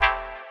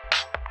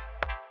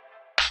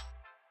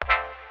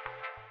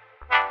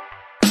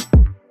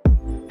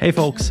Hey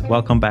folks,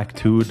 welcome back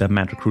to the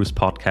MentorCruise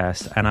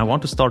podcast. And I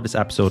want to start this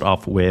episode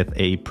off with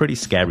a pretty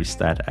scary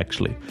stat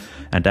actually.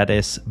 And that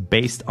is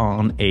based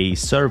on a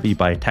survey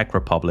by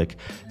TechRepublic,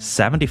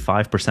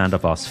 75%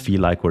 of us feel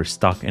like we're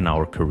stuck in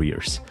our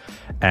careers.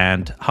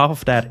 And half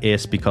of that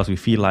is because we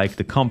feel like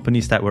the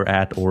companies that we're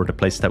at or the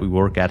places that we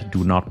work at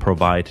do not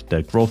provide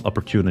the growth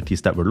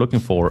opportunities that we're looking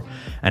for.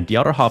 And the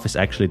other half is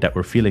actually that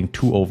we're feeling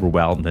too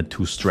overwhelmed and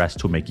too stressed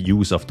to make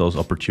use of those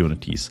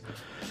opportunities.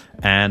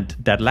 And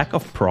that lack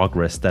of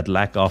progress, that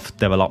lack of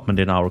development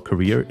in our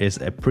career is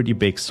a pretty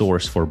big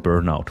source for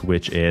burnout,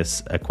 which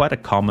is quite a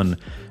common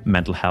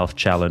mental health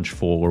challenge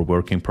for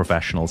working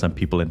professionals and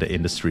people in the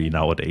industry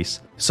nowadays.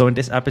 So in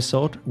this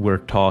episode, we're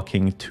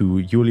talking to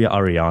Yulia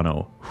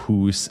Arellano,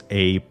 who's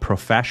a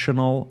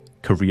professional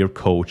career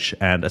coach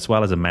and as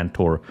well as a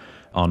mentor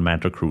on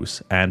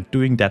MentorCruise, and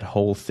doing that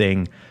whole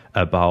thing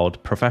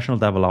about professional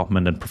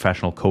development and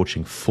professional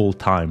coaching full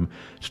time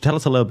to tell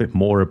us a little bit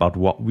more about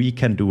what we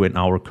can do in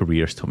our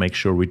careers to make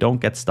sure we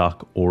don't get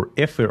stuck, or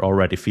if we're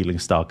already feeling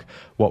stuck,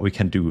 what we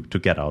can do to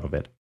get out of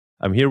it.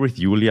 I'm here with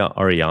Yulia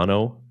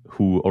Arellano,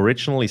 who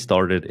originally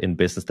started in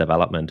business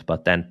development,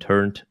 but then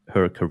turned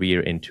her career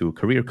into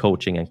career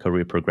coaching and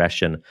career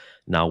progression,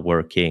 now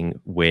working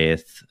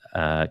with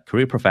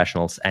career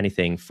professionals,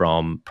 anything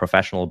from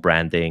professional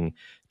branding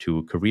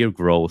to career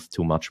growth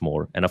to much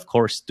more. And of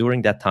course,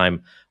 during that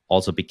time,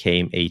 also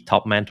became a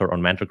top mentor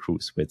on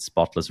MentorCruise with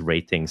spotless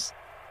ratings,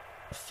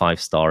 5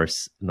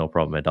 stars, no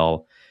problem at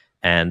all.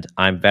 And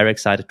I'm very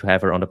excited to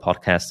have her on the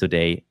podcast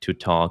today to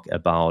talk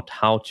about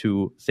how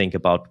to think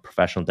about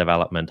professional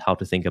development, how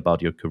to think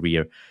about your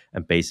career,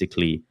 and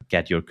basically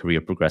get your career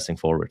progressing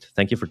forward.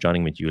 Thank you for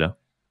joining me, Julia.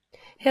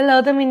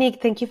 Hello,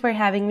 Dominique. Thank you for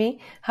having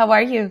me. How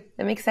are you?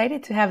 I'm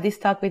excited to have this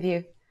talk with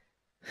you.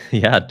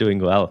 Yeah, doing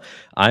well.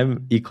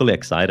 I'm equally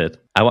excited.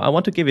 I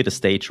want to give you the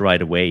stage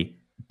right away.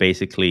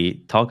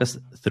 Basically, talk us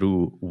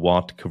through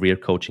what career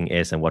coaching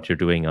is and what you're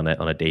doing on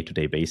a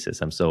day-to-day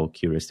basis. I'm so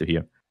curious to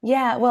hear.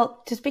 Yeah,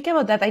 well, to speak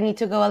about that, I need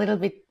to go a little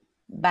bit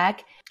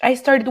back. I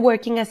started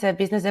working as a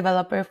business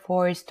developer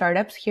for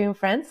startups here in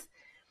France.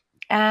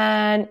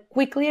 And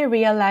quickly I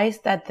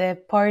realized that the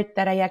part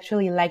that I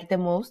actually liked the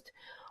most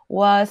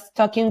was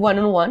talking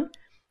one-on-one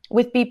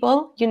with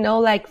people,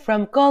 like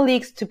from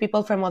colleagues to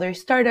people from other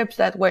startups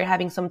that were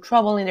having some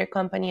trouble in their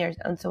company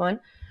and so on.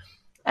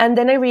 And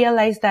then I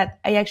realized that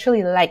I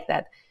actually like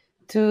that,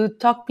 to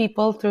talk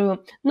people through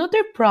not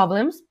their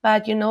problems,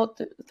 but,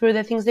 through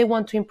the things they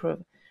want to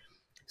improve.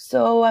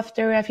 So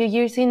after a few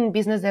years in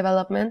business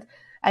development,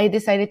 I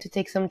decided to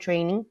take some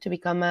training to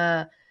become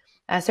a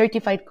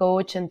certified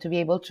coach and to be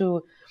able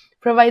to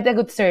provide a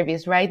good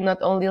service, right? Not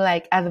only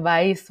like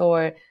advice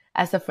or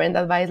as a friend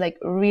advice, like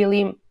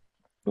really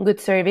good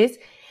service.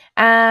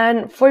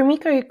 And for me,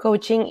 career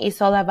coaching is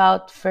all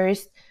about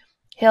first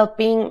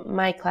helping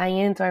my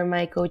client or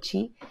my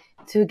coachee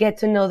to get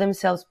to know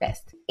themselves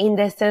best, in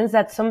the sense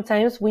that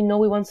sometimes we know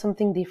we want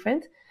something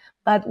different,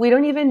 but we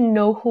don't even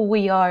know who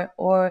we are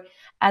or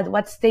at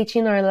what stage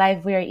in our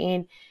life we are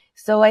in.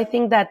 So I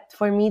think that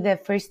for me, the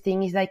first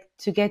thing is like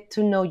to get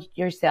to know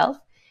yourself.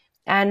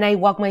 And I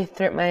walk my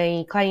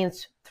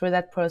clients through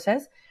that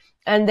process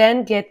and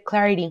then get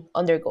clarity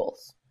on their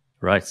goals.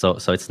 Right. So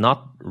it's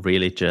not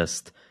really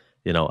just,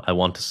 I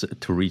want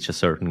to reach a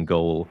certain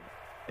goal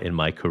in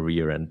my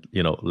career and,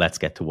 let's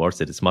get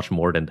towards it. It's much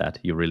more than that.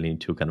 You really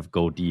need to kind of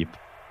go deep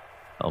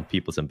on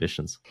people's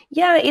ambitions.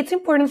 Yeah, it's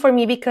important for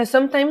me because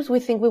sometimes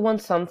we think we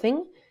want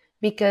something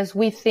because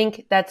we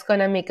think that's going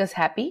to make us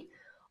happy,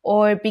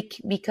 or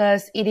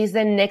because it is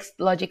the next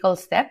logical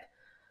step,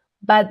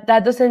 but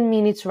that doesn't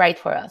mean it's right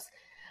for us.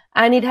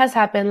 And it has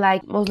happened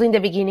like mostly in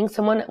the beginning,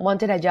 someone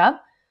wanted a job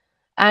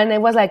and I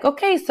was like,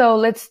 okay, so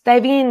let's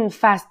dive in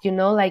fast,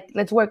 like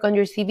let's work on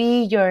your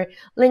CV, your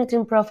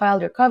LinkedIn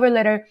profile, your cover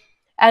letter.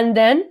 And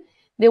then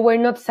they were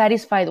not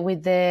satisfied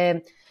with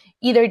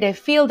either the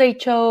field they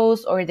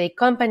chose or the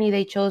company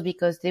they chose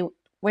because they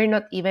were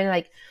not even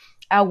like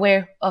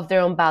aware of their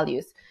own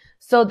values.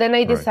 So then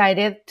I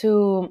decided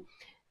to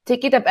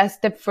take it up a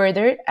step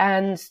further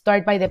and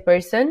start by the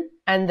person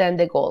and then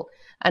the goal.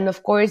 And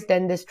of course,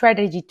 then the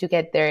strategy to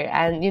get there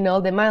and,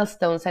 the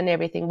milestones and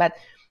everything. But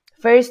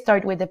first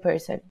start with the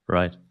person.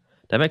 Right.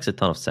 That makes a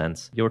ton of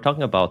sense. You were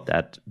talking about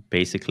that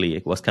basically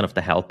it was kind of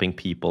the helping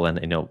people and,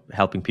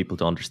 helping people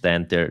to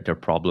understand their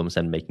problems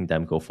and making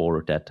them go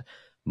forward that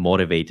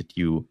motivated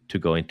you to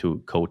go into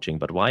coaching.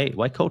 But why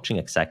coaching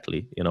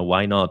exactly?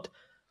 Why not,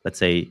 let's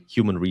say,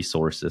 human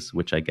resources,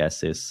 which I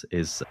guess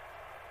is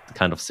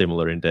kind of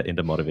similar in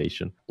the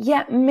motivation?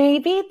 Yeah,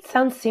 maybe it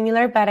sounds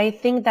similar, but I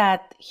think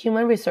that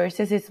human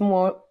resources is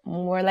more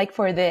like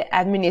for the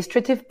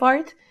administrative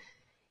part,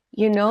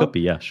 Could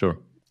be, yeah, sure.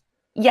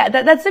 Yeah,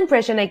 that's the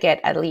impression I get,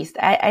 at least.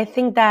 I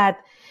think that,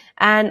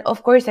 and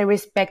of course, I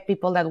respect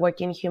people that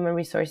work in human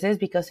resources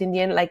because in the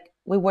end, like,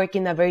 we work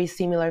in a very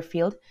similar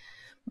field.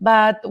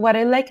 But what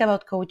I like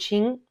about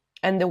coaching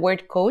and the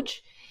word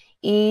coach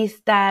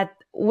is that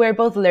we're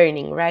both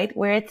learning, right?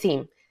 We're a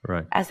team.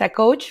 Right. As a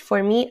coach,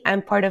 for me,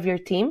 I'm part of your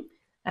team.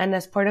 And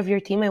as part of your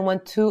team, I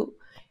want to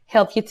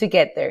help you to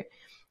get there.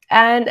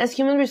 And as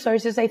human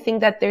resources, I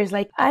think that there's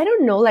like, I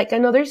don't know, like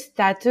another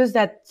status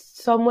that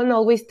someone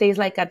always stays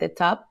like at the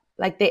top,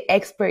 like the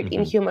expert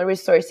in human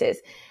resources.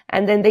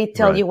 And then they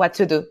tell you what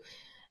to do.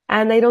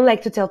 And I don't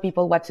like to tell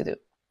people what to do.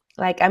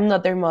 Like, I'm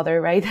not their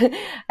mother, right?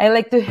 I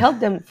like to help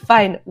them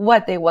find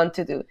what they want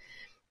to do.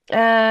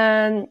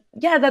 And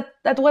yeah,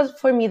 that was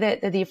for me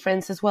the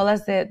difference, as well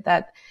as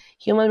that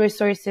human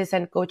resources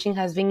and coaching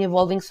has been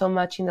evolving so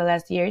much in the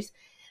last years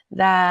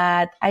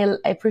that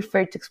I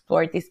prefer to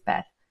explore this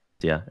path.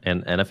 Yeah,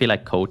 and I feel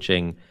like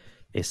coaching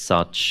is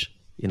such,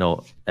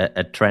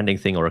 a trending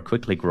thing or a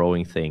quickly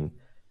growing thing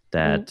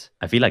that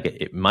I feel like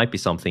it might be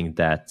something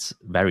that's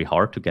very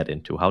hard to get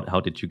into. How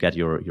did you get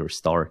your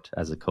start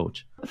as a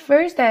coach?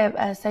 First,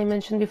 as I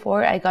mentioned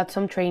before, I got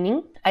some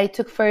training. I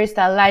took first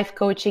a life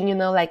coaching,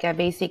 like a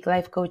basic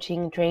life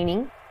coaching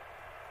training,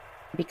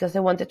 because I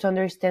wanted to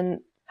understand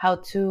how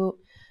to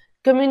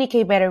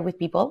communicate better with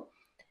people.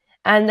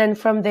 And then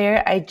from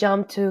there, I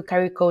jumped to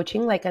career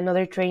coaching, like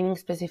another training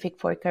specific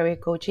for career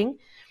coaching.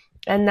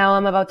 And now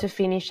I'm about to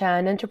finish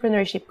an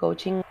entrepreneurship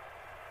coaching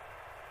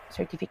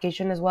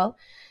certification as well,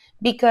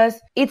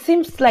 because it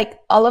seems like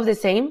all of the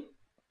same,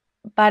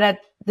 but at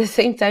the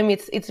same time,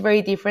 it's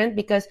very different,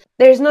 because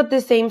there's not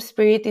the same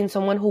spirit in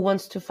someone who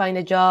wants to find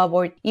a job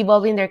or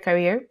evolve in their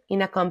career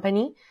in a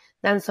company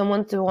than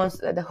someone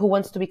who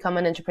wants to become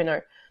an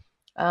entrepreneur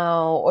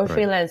or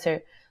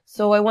freelancer.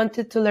 So I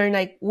wanted to learn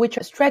like which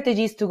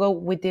strategies to go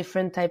with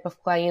different type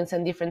of clients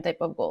and different type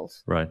of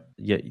goals. Right.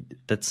 Yeah,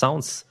 that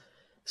sounds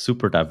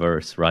super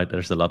diverse, right?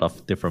 There's a lot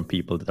of different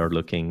people that are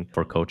looking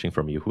for coaching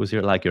from you. Who's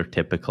your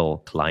typical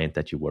client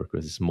that you work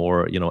with? Is it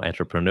more,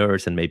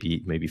 entrepreneurs and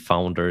maybe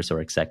founders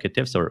or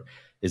executives, or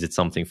is it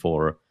something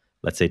for,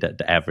 let's say,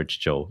 the average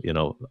Joe,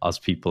 us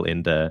people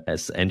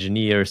as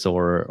engineers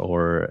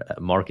or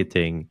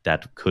marketing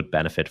that could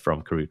benefit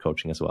from career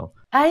coaching as well?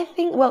 I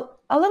think, well,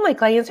 all of my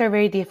clients are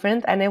very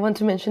different. And I want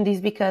to mention this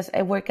because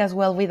I work as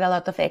well with a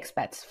lot of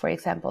expats, for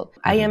example.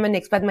 I am an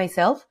expat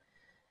myself.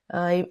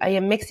 I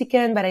am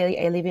Mexican, but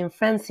I live in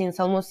France since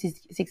almost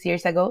 6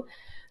 years ago.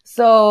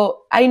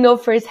 So I know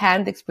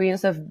firsthand the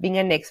experience of being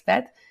an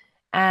expat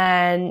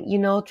and,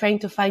 trying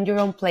to find your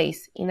own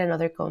place in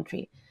another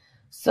country.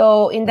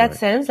 So in that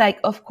sense, like,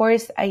 of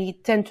course, I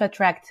tend to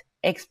attract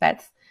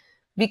expats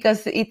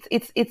because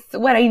it's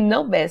what I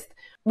know best.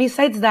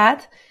 Besides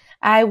that,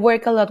 I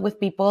work a lot with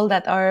people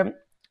that are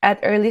at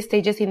early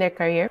stages in their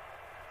career.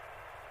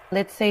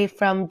 Let's say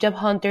from job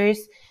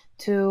hunters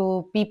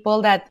to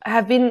people that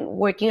have been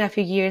working a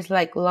few years,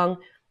 like long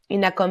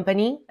in a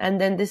company, and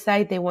then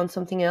decide they want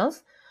something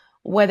else,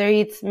 whether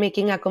it's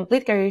making a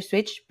complete career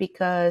switch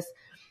because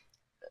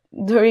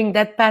during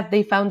that path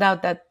they found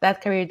out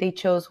that career they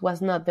chose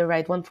was not the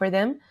right one for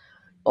them,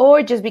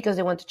 or just because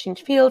they want to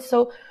change fields.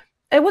 So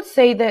I would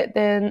say that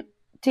the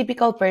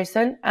typical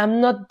person, I'm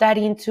not that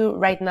into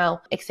right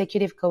now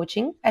executive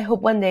coaching. I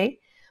hope one day,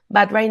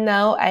 but right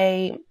now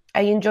I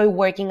enjoy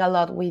working a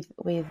lot with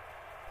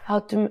how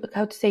to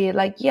say it,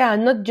 like,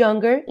 not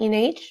younger in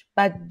age,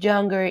 but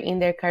younger in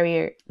their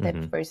career type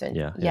of person.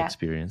 Yeah,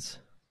 experience.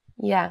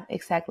 Yeah,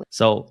 exactly.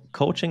 So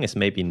coaching is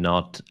maybe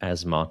not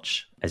as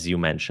much as you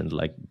mentioned,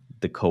 like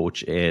the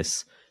coach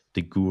is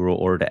the guru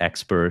or the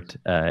expert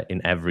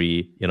in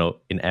every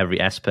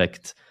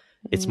aspect.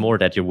 It's more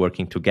that you're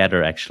working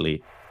together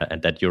actually,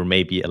 and that you're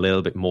maybe a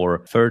little bit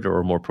more further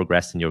or more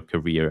progressed in your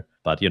career,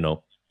 but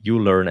you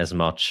learn as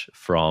much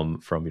from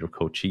your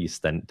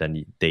coachees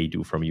than they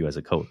do from you as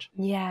a coach.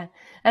 Yeah.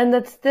 And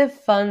that's the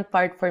fun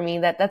part for me.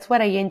 That's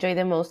what I enjoy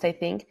the most, I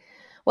think.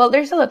 Well,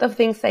 there's a lot of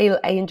things I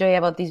enjoy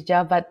about this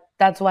job, but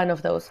that's one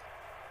of those.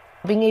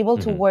 Being able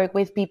to work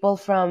with people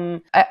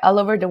from all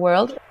over the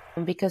world,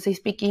 because I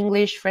speak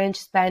English, French,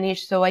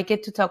 Spanish, so I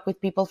get to talk with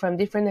people from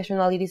different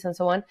nationalities and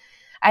so on.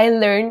 I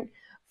learn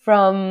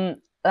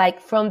from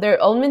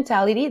their own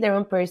mentality, their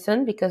own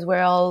person, because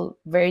we're all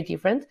very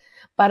different,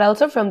 but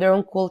also from their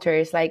own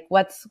cultures, like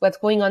what's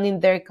going on in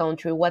their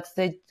country, what's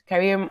the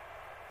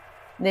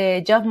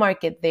the job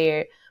market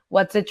there,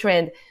 what's the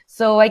trend.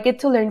 So I get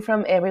to learn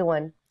from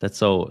everyone. That's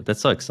so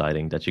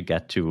exciting that you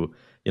get to,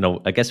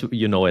 I guess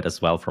it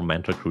as well from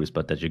MentorCruise,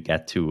 but that you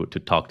get to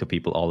talk to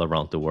people all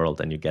around the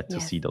world and you get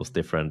to see those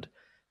different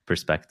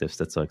perspectives.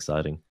 That's so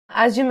exciting.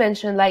 As you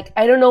mentioned, like,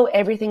 I don't know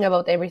everything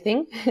about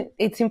everything.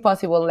 It's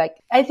impossible. Like,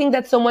 I think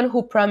that someone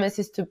who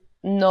promises to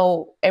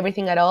know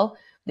everything at all,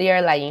 they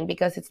are lying,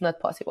 because it's not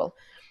possible.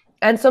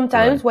 And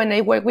sometimes when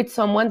I work with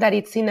someone that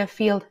it's in a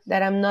field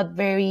that I'm not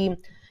very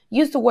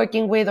used to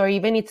working with, or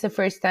even it's the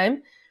first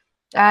time,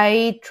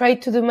 I try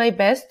to do my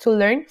best to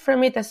learn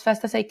from it as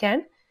fast as I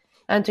can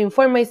and to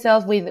inform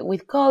myself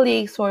with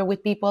colleagues or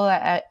with people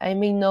I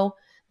may know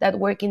that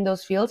work in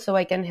those fields so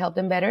I can help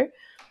them better.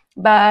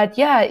 But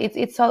yeah,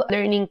 it's a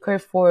learning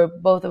curve for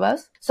both of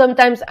us.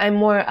 Sometimes I'm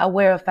more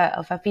aware of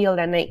a field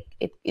and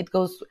it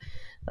goes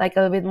like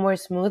a little bit more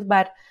smooth.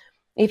 But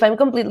if I'm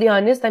completely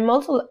honest, I'm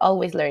also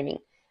always learning.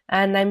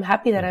 And I'm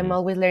happy that I'm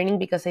always learning,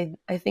 because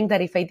I think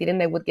that if I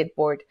didn't, I would get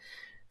bored.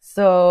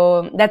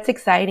 So that's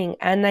exciting.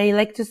 And I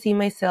like to see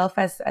myself,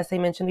 as I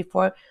mentioned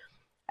before,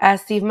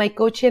 as if my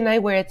coach and I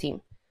were a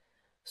team.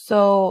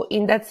 So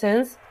in that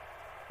sense,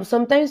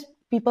 sometimes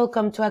people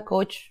come to a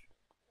coach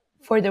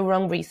for the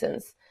wrong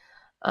reasons.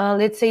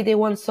 Let's say they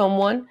want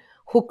someone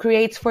who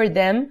creates for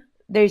them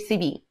their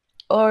CV,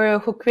 or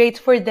who creates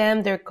for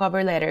them their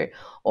cover letter,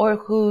 or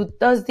who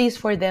does this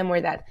for them or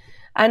that.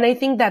 And I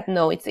think that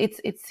no, it's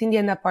in the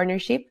end a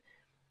partnership.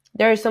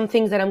 There are some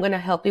things that I'm going to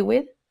help you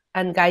with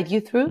and guide you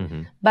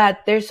through, but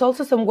there's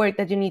also some work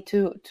that you need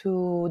to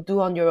do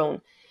on your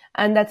own.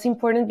 And that's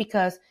important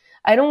because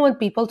I don't want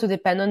people to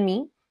depend on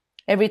me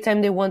every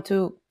time they want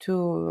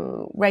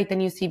to write a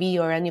new CV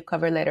or a new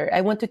cover letter.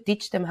 I want to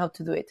teach them how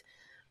to do it.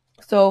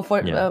 So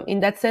in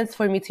that sense,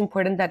 for me, it's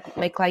important that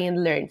my client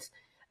learns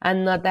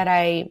and not that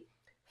I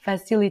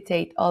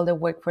facilitate all the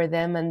work for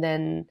them and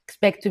then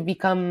expect to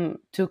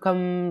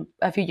come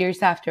a few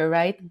years after,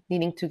 right?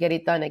 Needing to get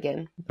it done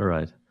again. All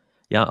right.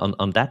 Yeah,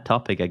 on that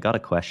topic, I got a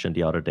question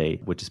the other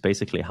day, which is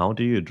basically how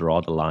do you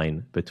draw the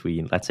line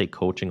between, let's say,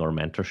 coaching or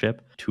mentorship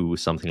to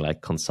something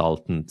like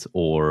consultant,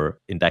 or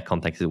in that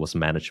context, it was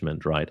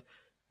management, right?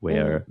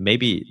 Where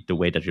maybe the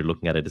way that you're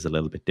looking at it is a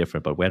little bit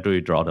different, but where do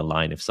you draw the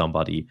line if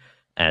somebody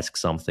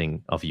asks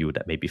something of you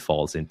that maybe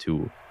falls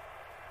into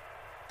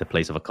the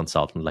place of a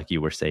consultant, like you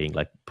were saying,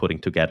 like putting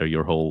together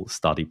your whole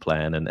study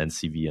plan and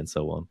CV and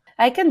so on?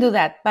 I can do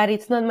that, but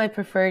it's not my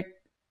preferred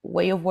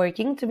way of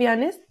working, to be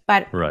honest.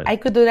 But right. I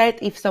could do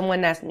that if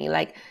someone asked me,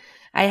 like,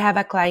 I have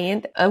a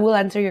client, I will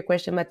answer your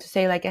question, but to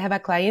say, like, I have a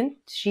client,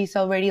 she's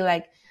already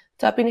like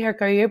top in her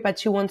career, but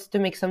she wants to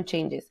make some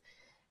changes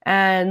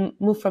and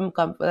move from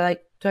to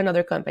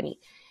another company.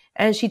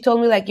 And she told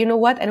me, like, you know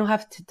what? I don't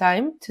have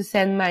time to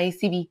send my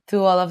CV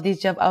to all of these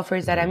job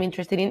offers that I'm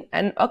interested in.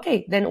 And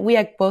okay, then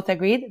we both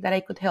agreed that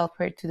I could help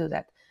her to do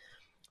that.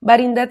 But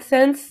in that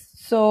sense,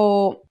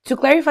 so to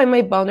clarify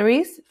my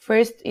boundaries,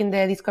 first in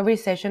the discovery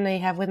session I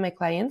have with my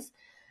clients,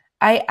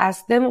 I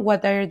ask them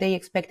what are they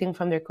expecting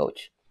from their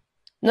coach.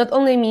 Not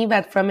only me,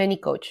 but from any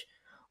coach.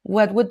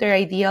 What would their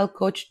ideal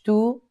coach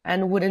do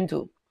and wouldn't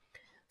do?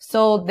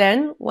 So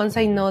then once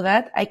I know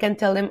that, I can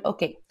tell them,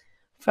 okay,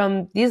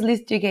 from this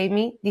list you gave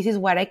me, this is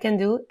what I can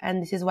do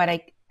and this is what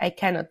I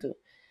cannot do.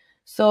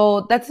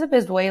 So that's the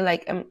best way.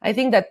 Like, I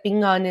think that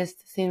being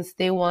honest since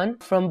day one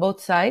from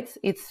both sides,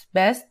 it's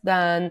best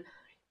than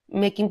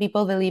making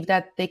people believe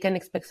that they can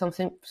expect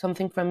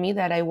something from me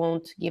that I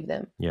won't give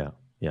them. Yeah.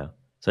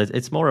 So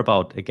it's more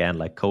about, again,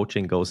 like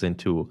coaching goes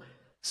into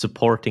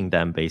supporting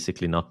them,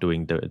 basically not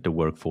doing the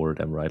work for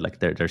them, right? Like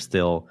there's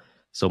still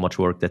so much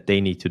work that they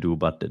need to do,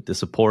 but the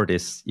support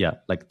is,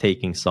 like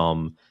taking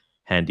some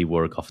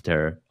handiwork off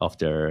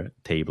their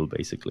table,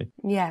 basically.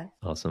 Yeah.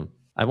 Awesome.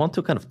 I want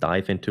to kind of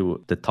dive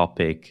into the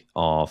topic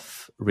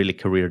of really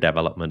career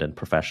development and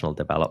professional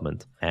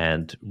development.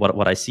 And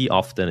what I see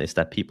often is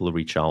that people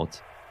reach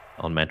out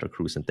on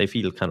MentorCruise and they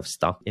feel kind of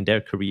stuck in their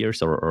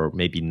careers or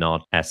maybe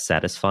not as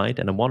satisfied.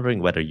 And I'm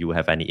wondering whether you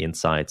have any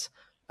insights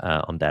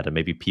on that, and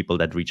maybe people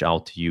that reach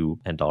out to you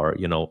and are,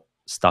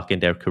 stuck in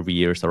their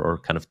careers or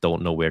kind of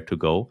don't know where to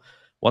go.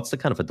 What's the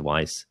kind of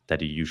advice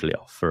that you usually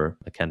offer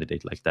a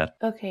candidate like that?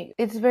 Okay.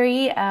 It's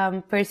very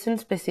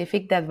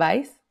person-specific, the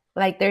advice.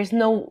 Like, there's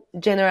no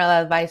general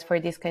advice for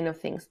these kind of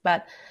things.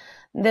 But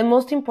the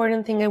most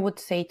important thing I would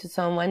say to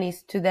someone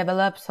is to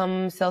develop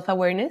some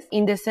self-awareness,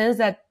 in the sense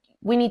that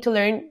we need to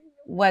learn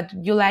what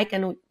you like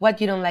and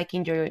what you don't like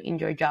in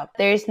your job.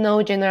 There is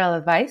no general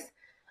advice.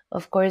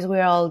 Of course,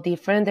 we're all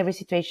different. Every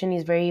situation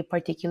is very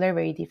particular,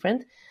 very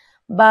different.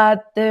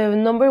 But the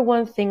number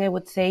one thing I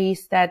would say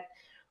is that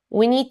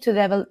we need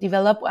to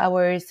develop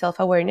our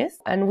self-awareness,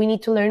 and we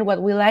need to learn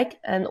what we like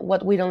and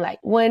what we don't like.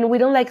 When we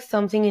don't like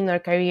something in our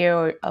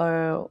career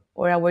or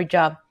our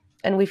job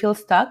and we feel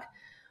stuck,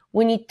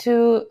 we need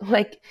to,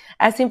 like,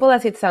 as simple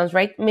as it sounds,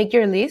 right? Make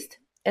your list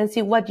and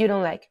see what you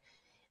don't like.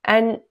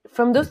 And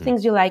from those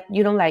things you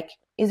don't like,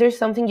 is there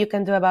something you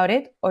can do about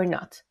it or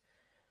not?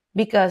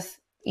 Because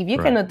if you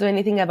cannot do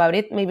anything about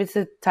it, maybe it's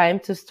the time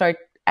to start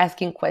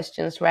asking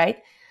questions, right?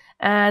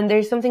 And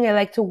there's something I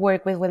like to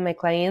work with my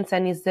clients,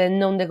 and it's the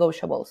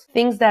non-negotiables.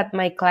 Things that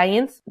my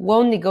clients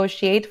won't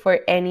negotiate for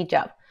any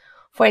job.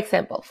 For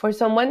example, for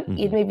someone,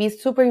 it may be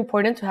super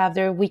important to have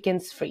their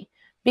weekends free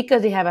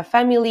because they have a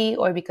family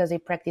or because they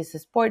practice a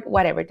sport,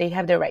 whatever, they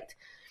have the right.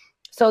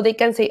 So they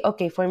can say,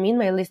 okay, for me,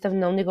 my list of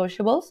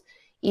non-negotiables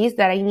is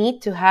that I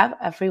need to have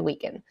a free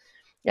weekend,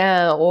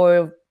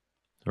 or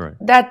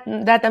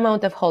that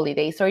amount of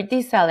holidays, or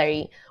this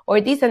salary, or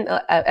this and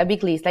a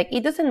big list. Like,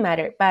 it doesn't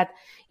matter. But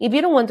if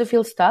you don't want to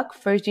feel stuck,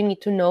 first you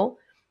need to know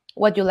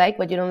what you like,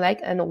 what you don't like,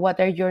 and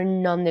what are your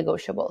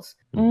non-negotiables.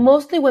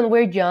 Mostly when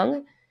we're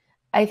young,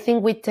 I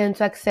think we tend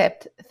to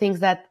accept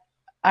things that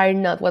are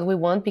not what we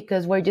want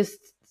because we're just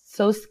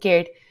so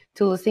scared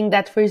to losing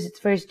that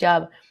first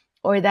job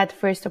or that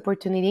first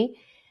opportunity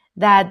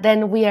that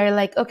then we are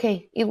like,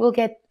 okay, it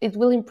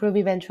will improve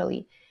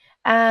eventually.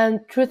 And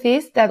truth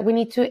is that we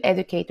need to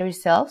educate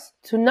ourselves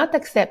to not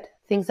accept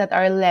things that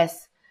are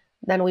less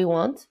than we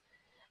want,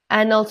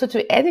 and also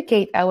to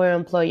educate our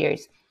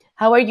employers.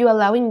 How are you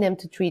allowing them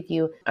to treat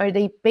you? Are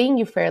they paying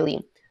you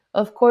fairly?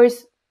 Of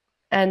course,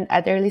 and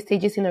at early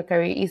stages in our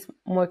career is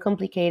more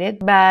complicated,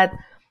 but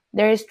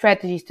there are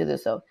strategies to do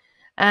so.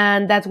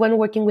 And that's when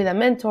working with a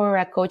mentor or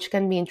a coach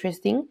can be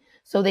interesting,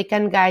 so they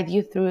can guide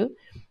you through.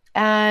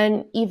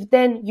 And if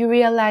then you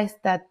realize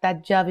that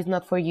that job is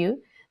not for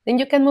you, then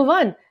you can move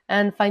on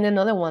and find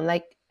another one.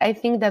 Like, I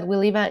think that we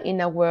live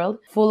in a world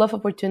full of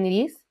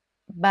opportunities,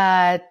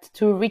 but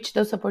to reach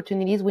those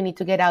opportunities, we need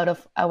to get out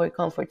of our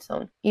comfort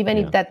zone, even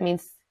if that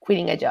means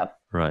quitting a job.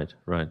 Right,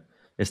 right.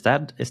 Is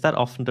that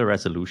often the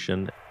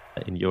resolution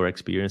in your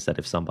experience, that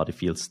if somebody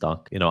feels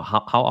stuck,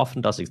 how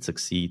often does it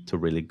succeed to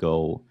really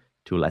go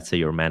to, let's say,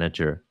 your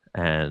manager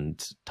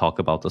and talk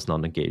about those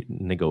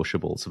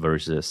non-negotiables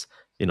versus,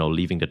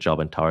 leaving the job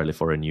entirely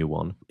for a new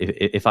one?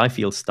 If I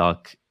feel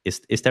stuck,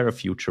 is there a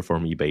future for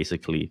me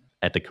basically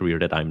at the career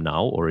that I'm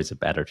now, or is it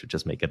better to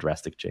just make a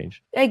drastic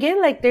change?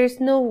 Again, like, there's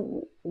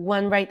no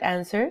one right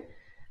answer.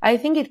 I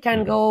think it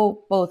can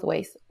go both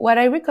ways. What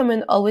I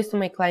recommend always to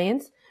my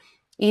clients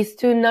is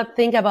to not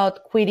think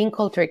about quitting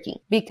cold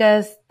turkey,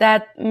 because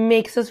that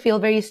makes us feel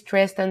very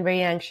stressed and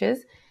very anxious.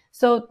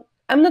 So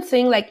I'm not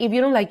saying, like, if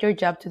you don't like your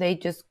job today,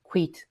 just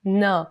quit.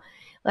 No.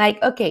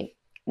 Like, okay,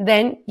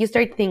 then you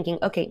start thinking,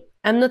 okay,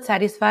 I'm not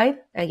satisfied.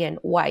 Again,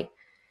 why?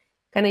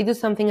 Can I do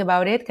something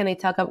about it? Can I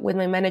talk up with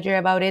my manager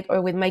about it,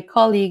 or with my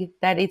colleague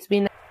that it's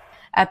been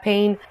a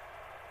pain?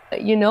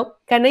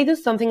 Can I do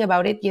something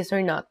about it? Yes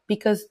or not?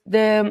 Because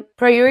the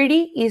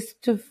priority is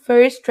to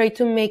first try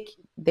to make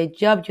the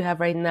job you have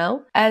right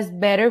now as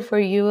better for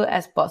you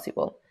as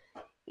possible.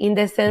 In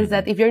the sense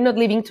that if you're not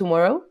leaving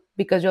tomorrow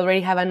because you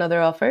already have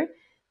another offer,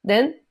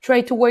 then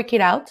try to work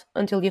it out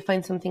until you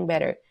find something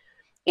better.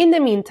 In the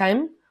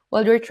meantime,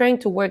 while you're trying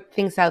to work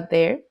things out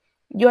there,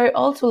 you are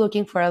also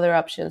looking for other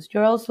options.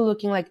 You're also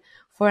looking, like,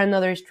 for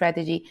another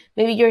strategy.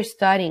 Maybe you're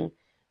studying.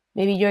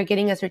 Maybe you're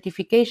getting a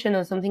certification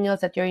on something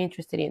else that you're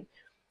interested in.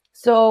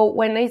 So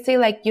when I say,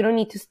 like, you don't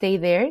need to stay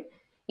there,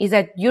 is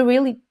that you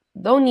really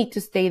don't need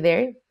to stay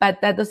there, but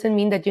that doesn't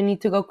mean that you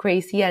need to go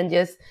crazy and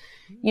just,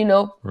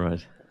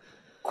 right,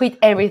 quit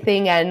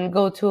everything and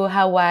go to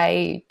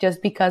Hawaii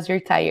just because you're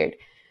tired.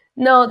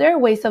 No, there are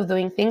ways of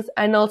doing things.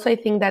 And also, I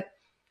think that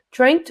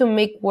trying to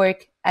make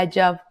work a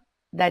job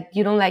that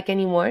you don't like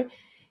anymore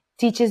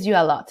teaches you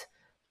a lot.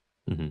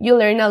 You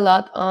learn a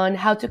lot on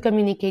how to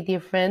communicate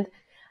different,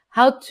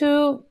 how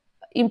to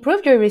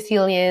improve your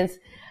resilience,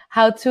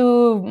 how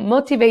to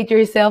motivate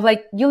yourself.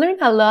 Like, you learn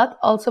a lot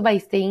also by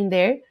staying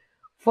there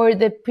for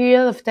the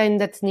period of time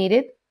that's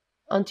needed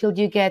until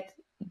you get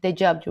the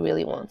job you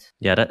really want.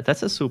 Yeah,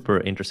 that's a super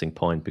interesting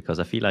point, because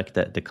I feel like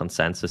the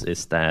consensus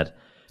is that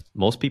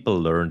most people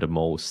learn the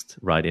most,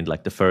 right, in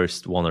like the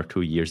first 1 or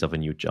 2 years of a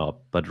new job.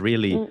 But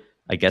really,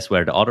 I guess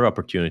where the other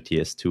opportunity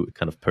is to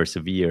kind of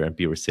persevere and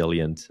be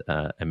resilient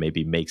and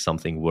maybe make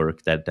something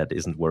work that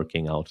isn't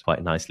working out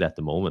quite nicely at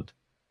the moment.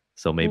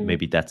 So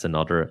maybe that's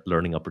another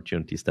learning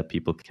opportunities that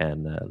people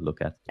can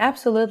look at.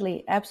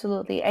 Absolutely.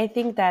 Absolutely. I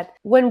think that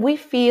when we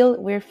feel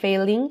we're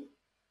failing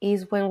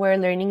is when we're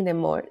learning the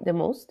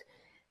most.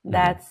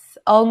 That's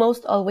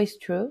almost always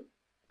true.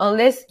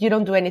 Unless you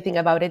don't do anything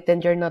about it,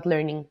 then you're not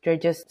learning. You're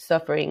just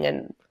suffering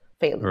and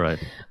failing. Right.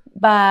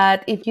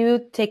 But if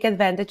you take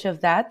advantage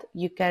of that,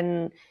 you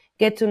can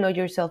get to know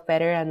yourself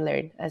better and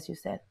learn, as you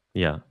said.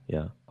 Yeah.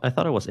 I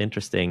thought it was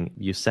interesting.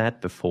 You said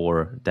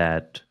before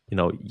that,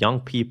 young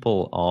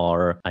people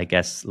are, I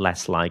guess,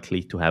 less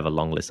likely to have a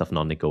long list of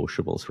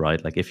non-negotiables,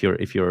 right? Like if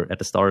you're at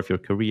the start of your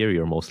career,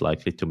 you're most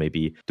likely to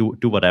maybe do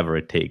whatever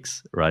it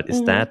takes, right?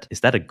 Is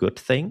that a good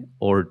thing?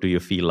 Or do you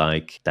feel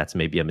like that's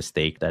maybe a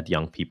mistake that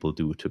young people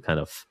do to kind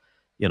of,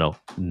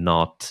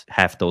 not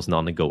have those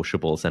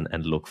non-negotiables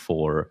and look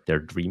for their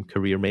dream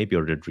career maybe,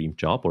 or their dream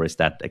job? Or is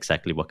that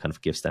exactly what kind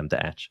of gives them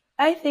the edge?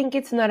 I think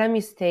it's not a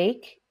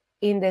mistake,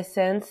 in the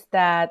sense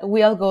that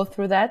we all go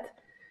through that.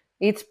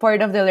 It's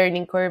part of the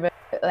learning curve.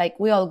 Like,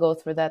 we all go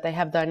through that. I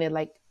have done it.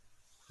 Like,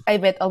 I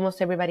bet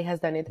almost everybody has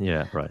done it.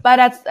 Yeah, right. But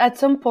at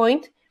some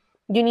point,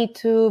 you need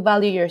to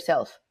value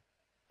yourself,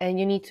 and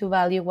you need to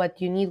value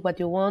what you need, what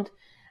you want,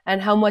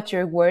 and how much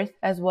you're worth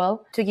as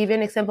well. To give you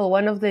an example,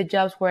 one of the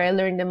jobs where I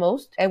learned the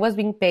most, I was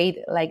being paid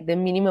like the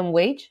minimum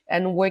wage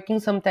and working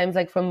sometimes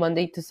like from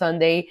Monday to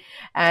Sunday,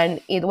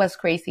 and it was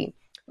crazy.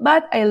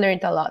 But I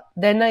learned a lot.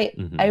 Then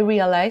I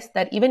realized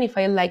that even if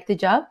I liked the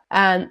job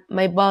and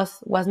my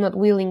boss was not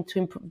willing to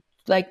improve,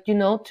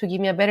 to give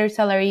me a better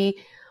salary,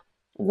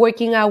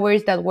 working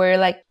hours that were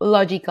like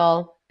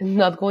logical,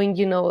 not going,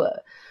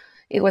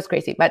 it was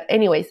crazy. But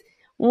anyways,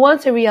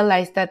 once I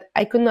realized that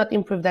I could not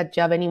improve that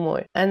job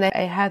anymore and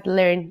I had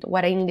learned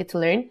what I needed to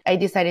learn, I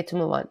decided to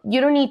move on. You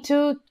don't need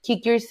to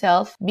kick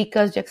yourself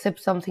because you accept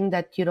something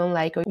that you don't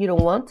like or you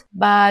don't want,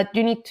 but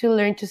you need to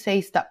learn to say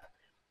stop,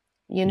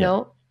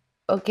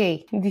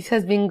 Okay, this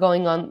has been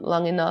going on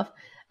long enough.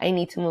 I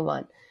need to move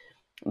on.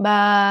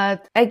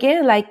 But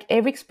again, like,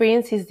 every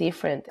experience is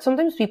different.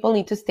 Sometimes people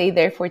need to stay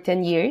there for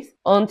 10 years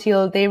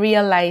until they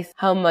realize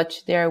how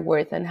much they're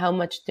worth and how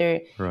much their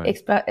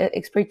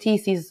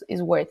expertise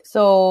is worth.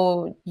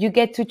 So you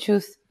get to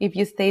choose if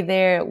you stay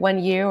there 1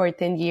 year or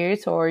 10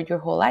 years or your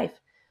whole life.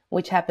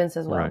 which happens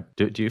as well. Right.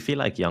 Do you feel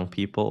like young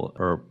people,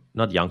 or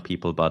not young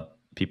people, but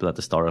people at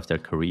the start of their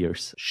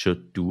careers,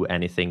 should do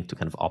anything to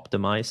kind of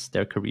optimize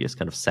their careers,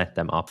 kind of set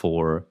them up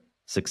for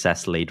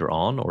success later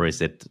on? Or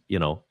is it,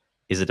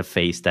 is it a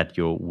phase that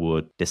you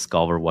would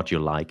discover what you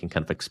like and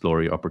kind of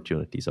explore your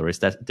opportunities? Or is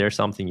there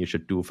something you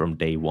should do from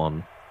day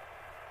one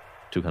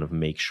to kind of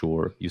make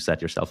sure you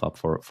set yourself up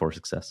for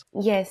success?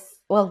 Yes.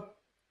 Well,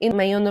 in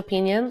my own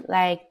opinion,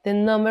 like the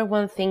number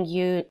one thing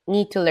you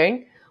need to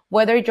learn,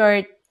 whether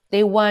you're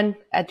day one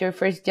at your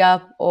first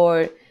job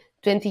or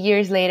 20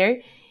 years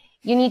later,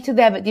 you need to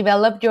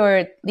develop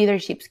your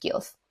leadership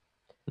skills.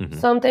 Mm-hmm.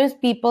 Sometimes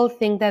people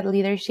think that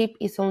leadership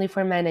is only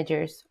for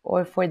managers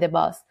or for the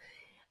boss.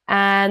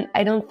 And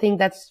I don't think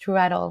that's true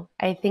at all.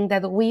 I think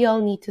that we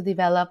all need to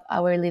develop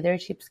our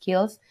leadership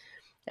skills.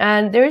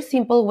 And there are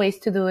simple ways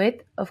to do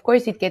it. Of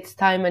course, it gets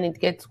time and it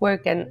gets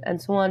work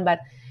and so on. But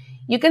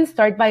you can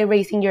start by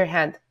raising your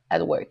hand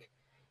at work.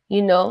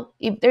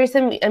 If there's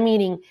a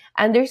meeting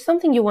and there's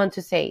something you want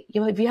to say,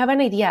 if you have an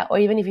idea or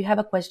even if you have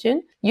a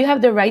question, you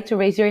have the right to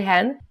raise your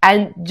hand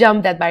and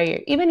jump that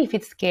barrier. Even if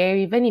it's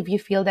scary, even if you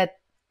feel that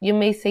you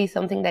may say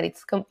something that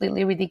it's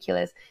completely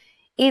ridiculous,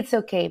 it's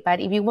okay. But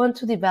if you want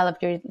to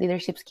develop your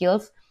leadership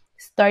skills,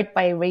 start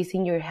by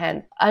raising your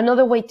hand.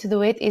 Another way to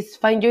do it is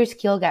find your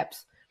skill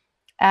gaps.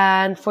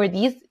 And for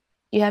this,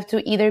 you have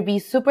to either be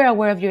super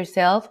aware of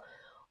yourself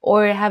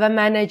or have a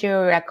manager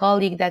or a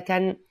colleague that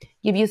can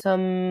give you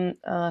some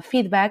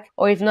feedback,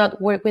 or if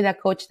not, work with a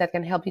coach that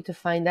can help you to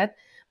find that.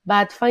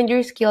 But find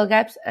your skill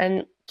gaps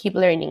and keep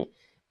learning,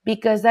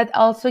 because that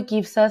also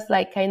gives us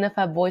like kind of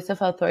a voice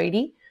of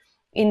authority,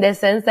 in the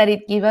sense that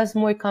it gives us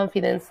more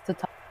confidence to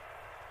talk.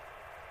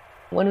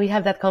 When we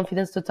have that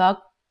confidence to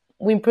talk,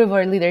 we improve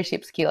our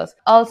leadership skills.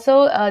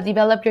 Also,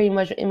 develop your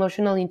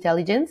emotional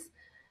intelligence.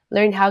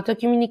 Learn how to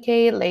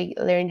communicate,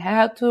 learn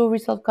how to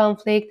resolve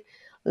conflict,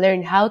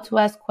 learn how to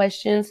ask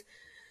questions.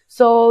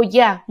 So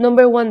yeah,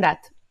 number one,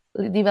 that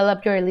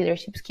develop your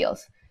leadership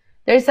skills.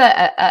 There's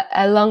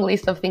a long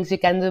list of things you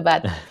can do,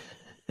 but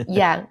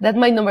yeah, that's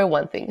my number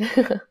one thing.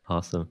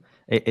 Awesome.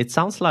 It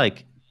sounds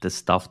like the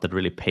stuff that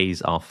really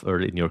pays off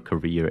early in your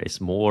career is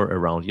more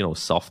around,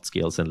 soft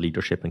skills and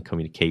leadership and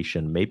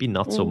communication. Maybe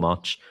not so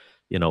much,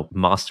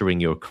 mastering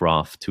your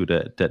craft to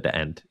the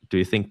end. Do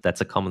you think that's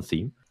a common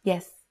theme?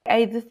 Yes,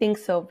 I do think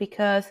so,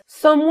 because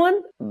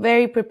someone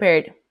very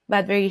prepared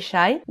but very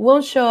shy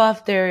won't show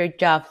off their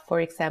job, for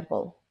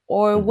example,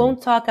 or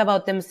won't talk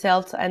about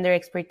themselves and their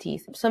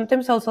expertise.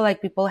 Sometimes also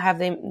like people have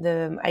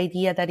the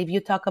idea that if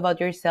you talk about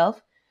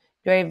yourself,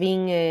 you're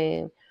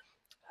being,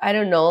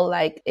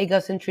 like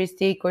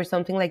egocentristic or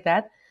something like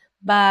that.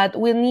 But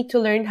we need to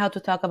learn how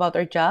to talk about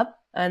our job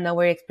and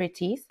our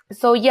expertise.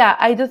 So yeah,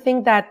 I do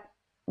think that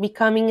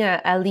becoming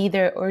a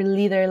leader or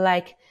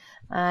leader-like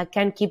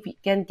can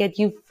get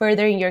you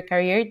further in your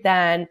career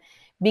than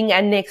being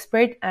an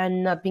expert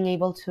and not being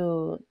able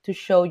to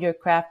show your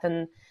craft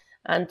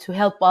and to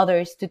help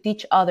others, to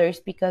teach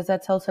others, because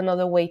that's also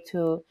another way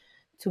to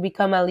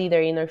become a leader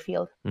in our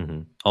field.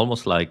 Mm-hmm.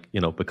 Almost like,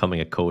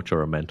 becoming a coach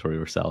or a mentor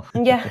yourself.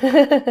 Yeah,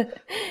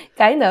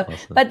 kind of.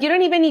 Awesome. But you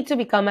don't even need to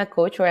become a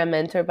coach or a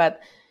mentor, but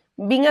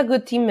being a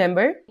good team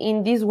member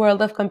in this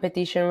world of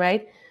competition,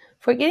 right?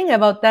 Forgetting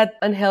about that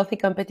unhealthy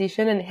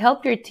competition and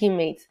help your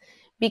teammates,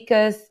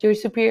 because your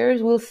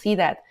superiors will see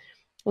that.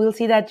 We'll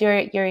see that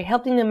you're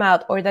helping them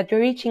out, or that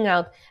you're reaching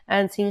out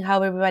and seeing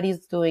how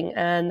everybody's doing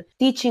and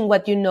teaching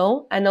what you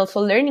know and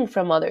also learning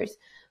from others.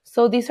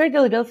 So these are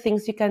the little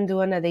things you can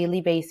do on a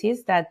daily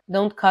basis that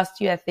don't cost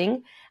you a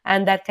thing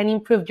and that can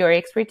improve your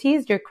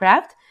expertise, your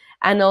craft,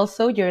 and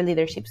also your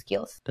leadership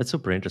skills. That's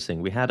super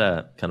interesting. We had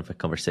a kind of a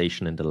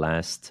conversation in the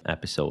last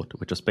episode,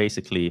 which was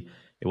basically,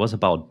 it was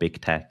about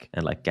big tech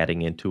and like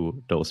getting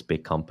into those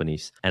big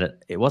companies. And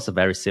it was a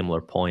very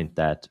similar point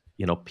that,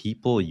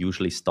 people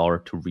usually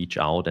start to reach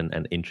out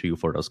and interview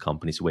for those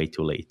companies way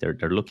too late.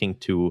 They're looking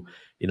to,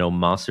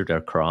 master their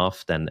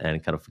craft and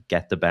kind of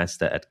get the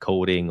best at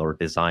coding or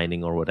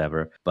designing or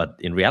whatever. But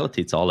in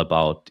reality, it's all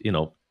about,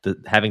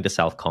 having the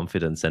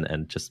self-confidence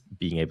and just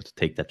being able to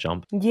take that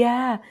jump.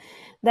 Yeah,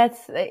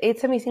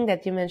 it's amazing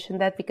that you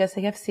mentioned that, because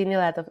I have seen a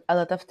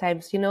lot of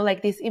times,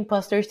 like this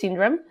imposter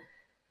syndrome.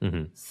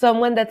 Mm-hmm.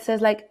 Someone that says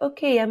like,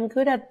 okay, I'm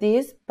good at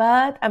this,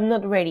 but I'm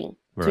not ready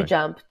to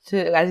jump,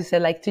 as you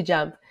said, like to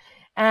jump.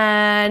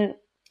 And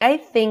I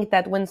think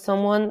that when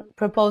someone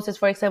proposes,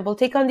 for example,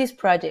 take on this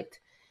project,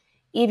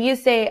 if you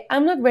say,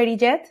 I'm not ready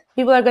yet,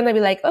 people are going to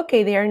be like,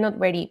 okay, they are not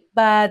ready.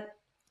 But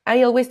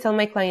I always tell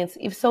my clients,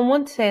 if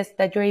someone says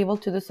that you're able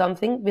to do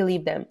something,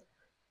 believe them.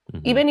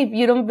 Mm-hmm. Even if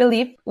you don't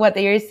believe what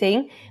they are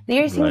saying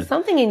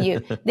something in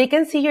you. They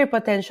can see your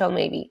potential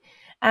maybe.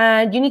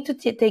 And you need to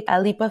take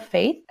a leap of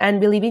faith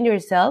and believe in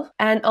yourself,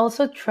 and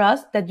also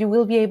trust that you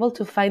will be able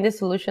to find a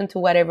solution to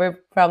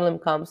whatever problem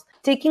comes.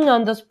 Taking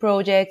on those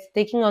projects,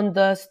 taking on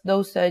those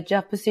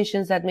job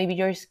positions that maybe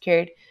you're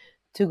scared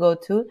to go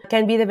to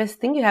can be the best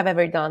thing you have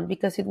ever done,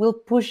 because it will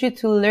push you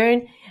to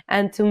learn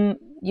and to,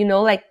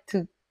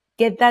 to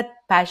get that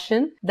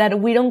passion that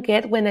we don't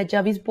get when a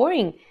job is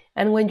boring.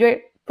 And when you're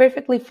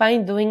perfectly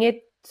fine doing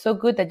it so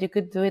good that you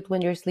could do it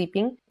when you're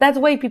sleeping. That's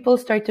why people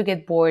start to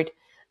get bored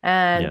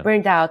and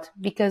burned out,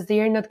 because they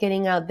are not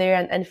getting out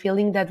there and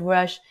feeling that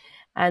rush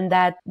and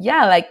that,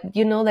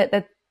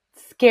 that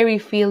scary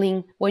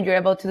feeling when you're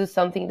about to do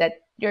something that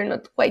you're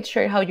not quite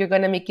sure how you're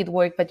going to make it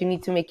work, but you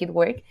need to make it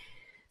work.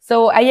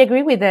 So I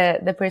agree with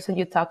the person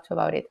you talked to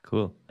about it.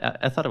 Cool.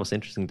 I thought it was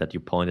interesting that you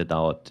pointed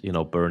out,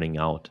 burning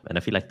out. And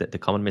I feel like the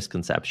common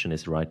misconception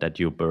is, right, that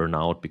you burn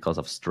out because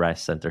of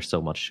stress and there's so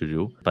much to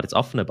do. But it's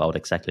often about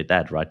exactly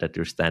that, right? That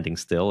you're standing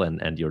still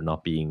and you're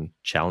not being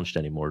challenged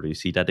anymore. Do you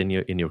see that in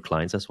your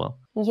clients as well?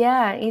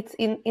 Yeah, it's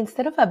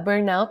instead of a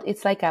burnout,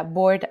 it's like a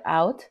bored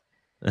out.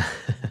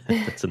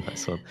 That's a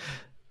nice one.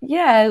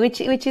 Yeah, which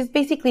is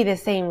basically the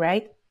same,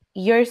 right?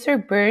 You're so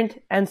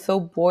burned and so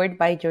bored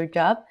by your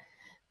job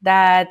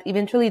that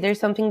eventually there's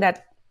something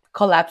that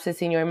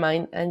collapses in your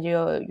mind and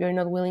you're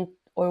not willing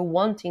or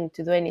wanting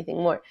to do anything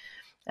more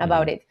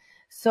about it.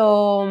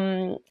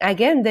 So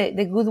again,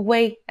 a good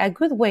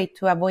way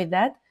to avoid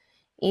that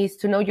is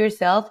to know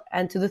yourself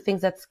and to do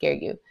things that scare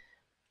you.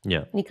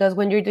 Yeah. Because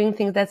when you're doing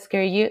things that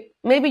scare you,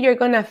 maybe you're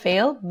gonna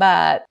fail,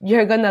 but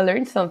you're gonna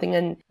learn something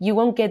and you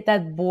won't get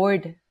that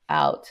bored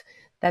out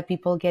that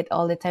people get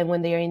all the time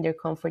when they are in their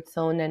comfort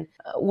zone and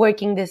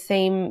working the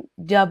same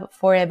job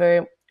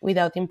forever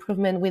without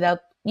improvement, without,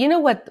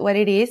 what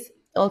it is?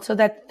 Also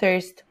that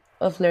thirst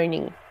of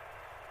learning.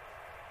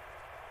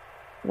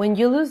 When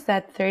you lose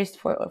that thirst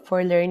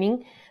for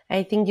learning,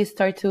 I think you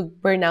start to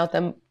burn out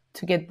and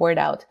to get bored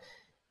out.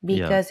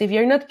 Because if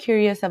you're not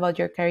curious about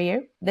your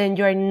career, then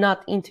you're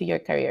not into your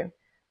career.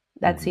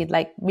 That's it,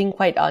 like being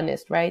quite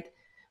honest, right?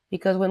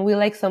 Because when we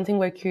like something,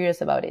 we're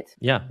curious about it.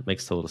 Yeah,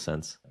 makes total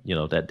sense.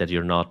 That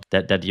you're not,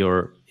 that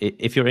you're,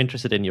 if you're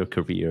interested in your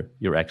career,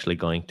 you're actually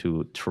going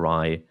to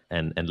try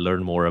and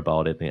learn more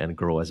about it and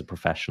grow as a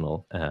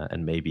professional.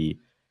 And maybe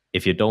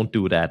if you don't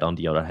do that, on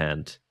the other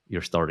hand,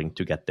 you're starting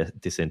to get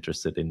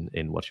disinterested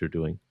in what you're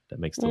doing. That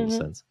makes total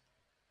sense.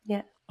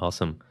 Yeah.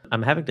 Awesome.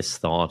 I'm having this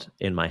thought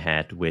in my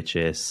head, which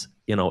is,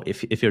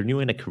 if you're new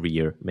in a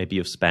career, maybe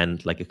you've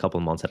spent like a couple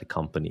months at a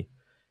company,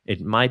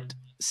 it might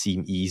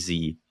seem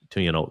easy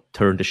to,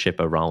 turn the ship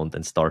around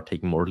and start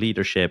taking more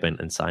leadership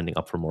and signing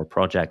up for more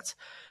projects.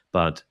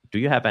 But do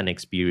you have any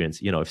experience,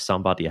 if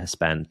somebody has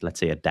spent, let's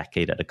say, a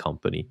decade at a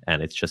company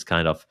and it's just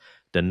kind of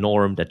the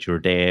norm that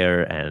you're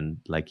there and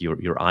like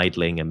you're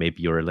idling and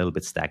maybe you're a little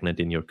bit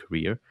stagnant in your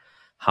career,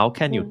 how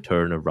can you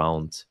turn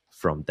around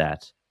from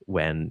that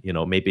when,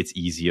 maybe it's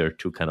easier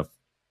to kind of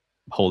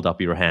hold up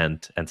your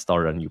hand and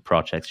start on new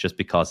projects just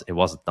because it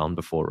wasn't done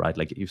before, right?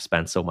 Like you've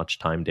spent so much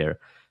time there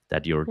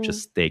that you're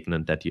just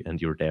stagnant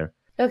and you're there.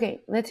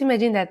 Okay, let's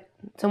imagine that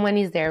someone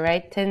is there,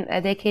 right?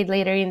 A decade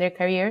later in their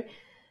career,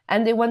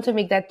 and they want to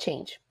make that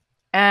change.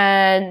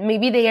 And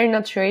maybe they are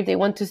not sure if they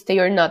want to stay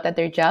or not at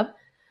their job.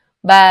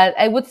 But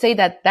I would say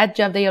that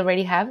job they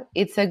already have,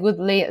 it's a good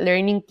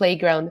learning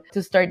playground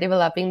to start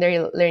developing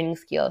their learning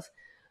skills.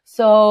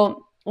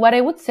 So what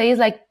I would say is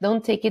like,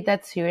 don't take it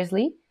that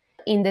seriously,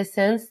 in the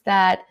sense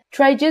that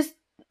try just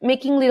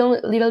making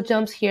little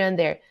jumps here and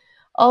there.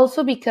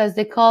 Also because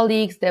the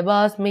colleagues, the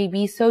boss may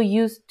be so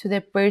used to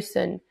the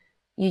person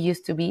you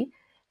used to be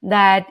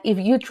that if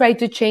you try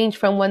to change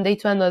from one day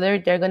to another,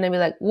 they're going to be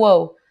like,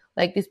 whoa,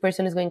 like this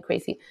person is going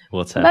crazy.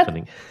 What's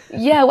happening?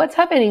 Yeah, what's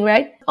happening,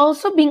 right?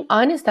 Also being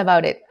honest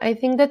about it. I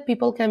think that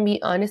people can be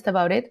honest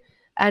about it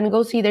and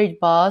go see their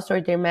boss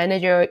or their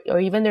manager or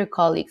even their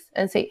colleagues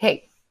and say,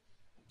 hey,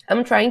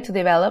 I'm trying to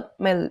develop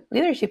my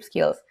leadership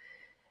skills.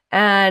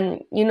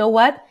 And you know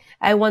what?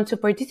 I want to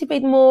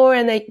participate more.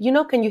 And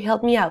can you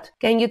help me out?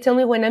 Can you tell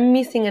me when I'm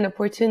missing an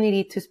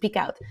opportunity to speak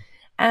out?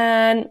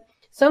 And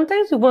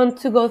sometimes we want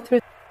to go through.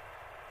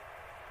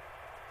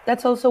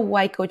 That's also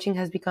why coaching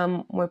has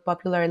become more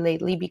popular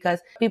lately, because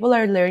people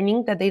are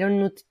learning that they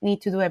don't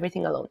need to do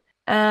everything alone.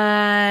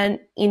 And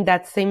in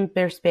that same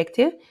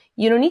perspective,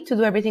 you don't need to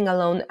do everything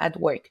alone at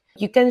work.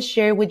 You can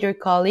share with your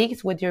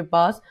colleagues, with your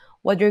boss,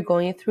 what you're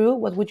going through,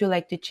 what would you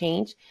like to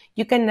change.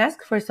 You can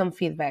ask for some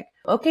feedback.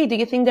 Okay, do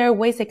you think there are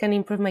ways I can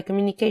improve my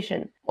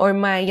communication or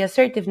my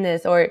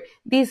assertiveness or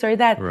this or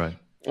that? Right.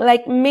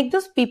 Like make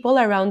those people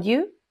around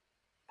you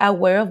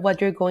aware of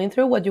what you're going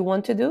through, what you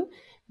want to do,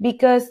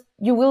 because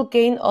you will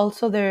gain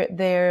also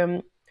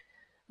their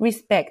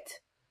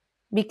respect,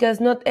 because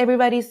not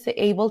everybody is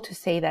able to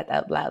say that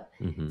out loud.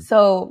 Mm-hmm.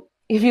 So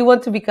if you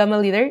want to become a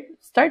leader,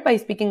 start by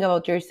speaking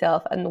about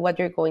yourself and what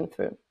you're going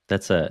through.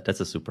 That's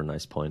a super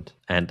nice point.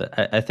 And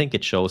I think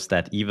it shows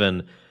that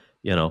even,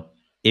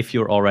 if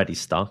you're already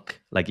stuck,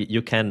 like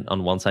you can,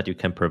 on one side, you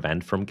can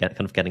prevent from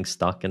getting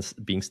stuck and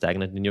being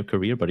stagnant in your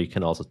career, but you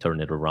can also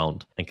turn it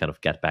around and kind of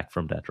get back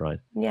from that, right?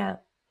 Yeah.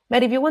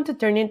 But if you want to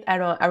turn it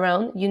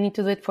around, you need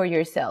to do it for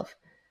yourself.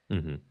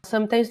 Mm-hmm.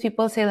 Sometimes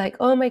people say like,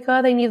 oh my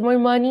God, I need more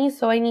money,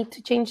 so I need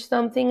to change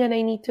something and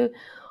I need to,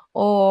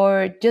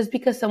 or just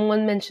because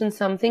someone mentioned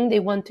something, they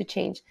want to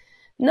change.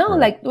 No, right.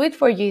 Like do it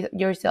for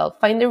yourself.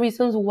 Find the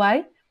reasons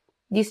why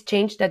this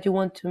change that you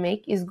want to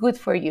make is good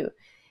for you,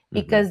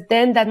 because mm-hmm.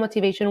 then that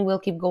motivation will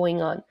keep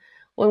going on.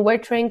 When we're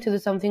trying to do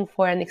something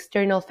for an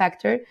external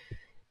factor,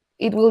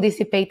 it will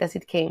dissipate as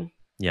it came.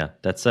 Yeah,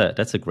 that's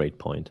a great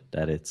point,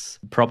 that it's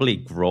probably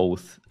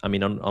growth. I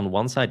mean, on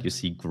one side you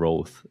see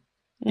growth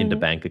in the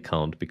bank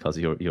account because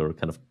you're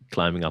kind of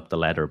climbing up the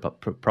ladder, but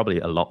probably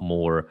a lot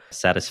more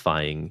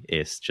satisfying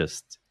is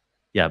just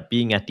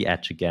being at the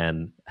edge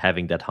again,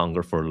 having that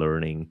hunger for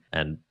learning,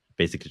 and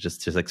basically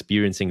just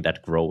experiencing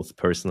that growth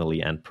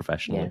personally and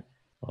professionally. Yeah.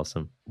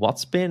 Awesome.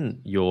 What's been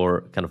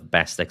your kind of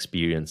best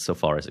experience so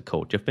far as a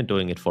coach? You've been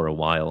doing it for a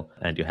while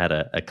and you had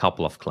a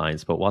couple of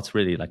clients, but what's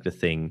really like the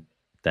thing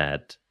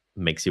that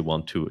makes you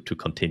want to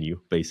continue,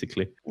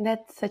 basically?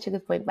 That's such a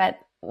good point. But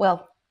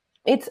well,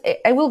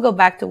 I will go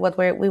back to what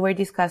we were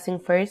discussing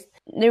first.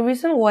 The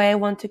reason why I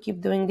want to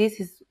keep doing this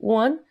is,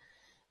 one,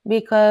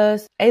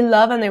 because I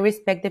love and I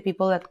respect the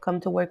people that come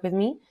to work with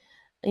me,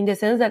 in the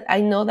sense that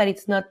I know that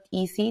it's not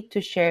easy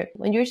to share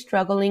when you're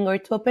struggling or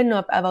to open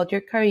up about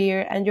your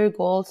career and your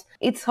goals.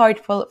 It's hard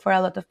for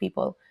a lot of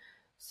people.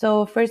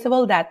 So first of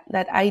all, that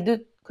I do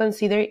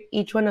consider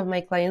each one of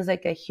my clients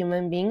like a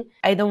human being.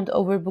 I don't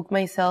overbook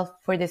myself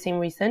for the same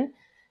reason,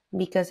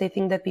 because I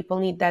think that people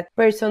need that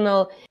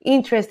personal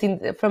interest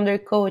from their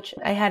coach.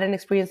 I had an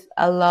experience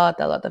a lot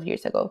of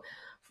years ago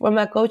from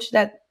a coach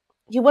that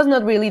he was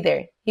not really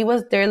there. He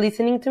was there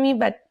listening to me,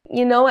 but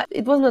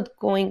it was not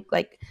going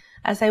like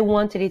as I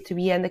wanted it to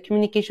be, and the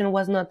communication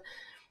was not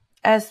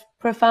as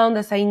profound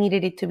as I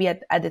needed it to be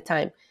at the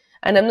time.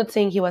 And I'm not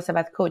saying he was a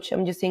bad coach.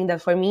 I'm just saying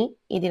that for me,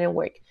 it didn't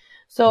work.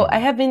 So I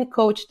have been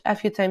coached a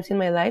few times in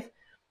my life,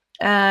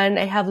 and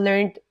I have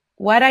learned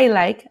what I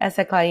like as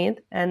a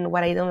client and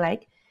what I don't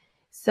like.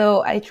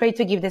 So I try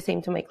to give the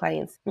same to my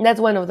clients. And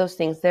that's one of those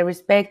things, the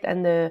respect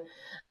and the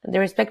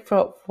respect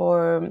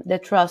for the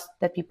trust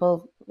that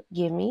people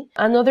give me.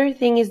 Another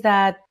thing is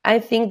that I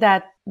think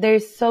that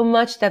there's so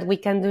much that we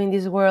can do in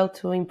this world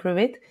to improve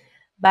it.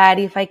 But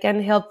if I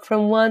can help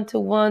from one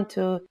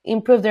to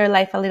improve their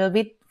life a little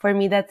bit, for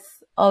me,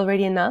 that's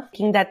already enough.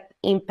 Making that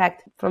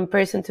impact from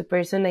person to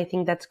person, I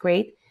think that's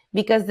great,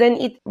 because then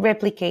it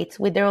replicates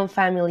with their own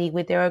family,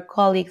 with their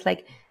colleagues.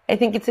 Like, I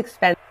think it's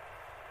expensive.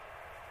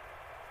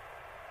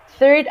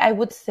 Third, I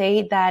would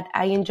say that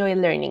I enjoy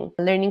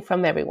learning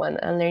from everyone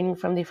and learning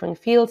from different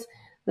fields,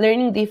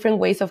 learning different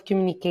ways of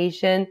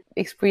communication,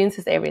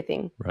 experiences,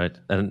 everything. Right.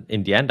 And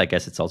in the end, I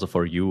guess it's also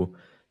for you,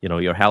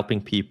 you're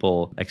helping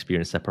people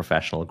experience that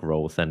professional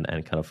growth and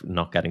kind of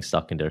not getting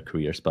stuck in their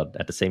careers. But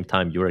at the same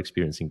time, you're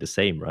experiencing the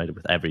same, right?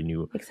 With every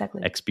new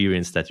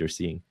experience that you're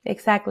seeing.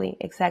 Exactly.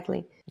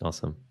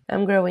 Awesome.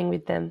 I'm growing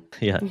with them.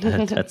 Yeah,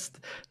 that's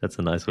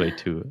a nice way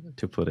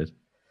to put it.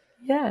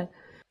 Yeah.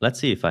 Let's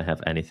see if I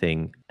have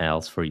anything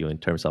else for you in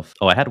terms of...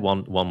 Oh, I had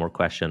one more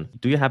question.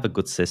 Do you have a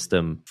good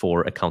system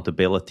for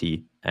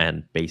accountability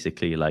and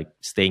basically like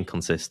staying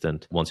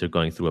consistent once you're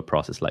going through a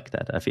process like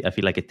that? I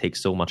feel like it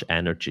takes so much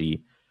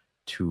energy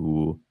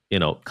to,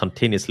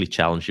 continuously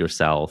challenge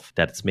yourself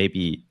that it's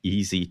maybe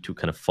easy to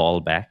kind of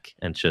fall back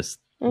and just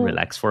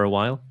relax for a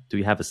while. Do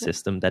you have a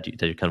system that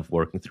you're kind of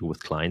working through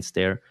with clients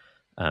there?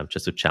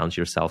 Just to challenge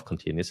yourself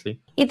continuously?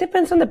 It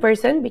depends on the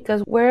person,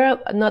 because we're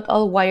not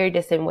all wired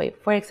the same way.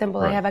 For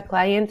example, I have a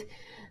client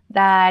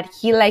that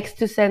he likes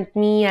to send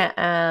me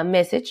a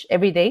message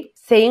every day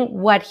saying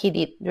what he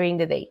did during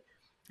the day.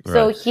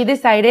 So he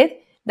decided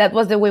that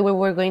was the way we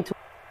were going to.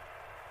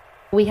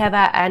 We have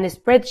a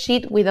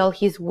spreadsheet with all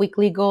his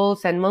weekly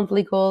goals and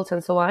monthly goals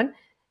and so on.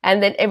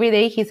 And then every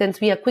day he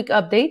sends me a quick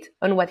update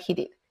on what he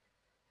did.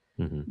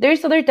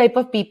 There's other type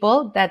of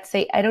people that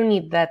say, I don't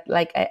need that.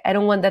 Like, I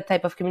don't want that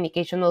type of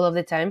communication all of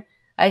the time.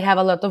 I have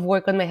a lot of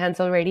work on my hands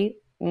already.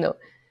 No.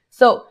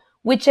 So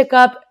we check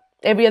up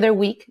every other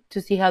week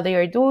to see how they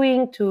are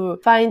doing, to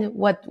find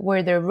what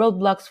were their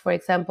roadblocks, for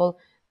example,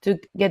 to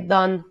get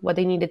done what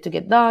they needed to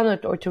get done,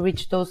 or to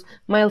reach those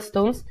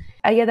milestones.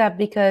 I get that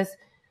because,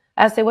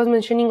 as I was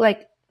mentioning,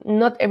 like,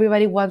 not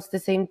everybody wants the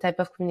same type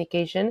of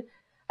communication.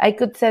 I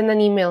could send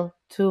an email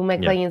to my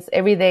clients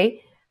every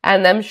day,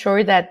 and I'm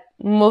sure that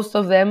most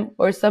of them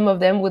or some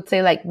of them would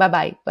say like,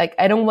 bye-bye. Like,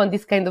 I don't want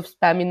this kind of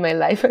spam in my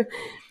life.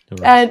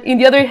 And in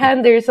the other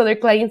hand, there's other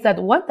clients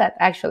that want that,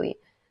 actually,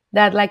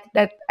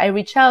 that I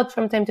reach out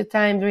from time to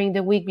time during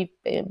the week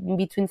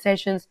between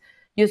sessions,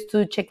 just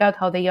to check out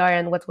how they are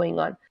and what's going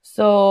on.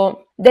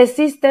 So the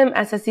system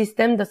as a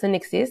system doesn't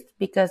exist,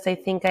 because I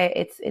think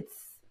it's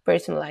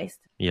personalized.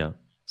 Yeah.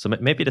 So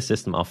maybe the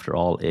system after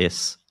all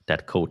is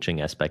that coaching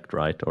aspect,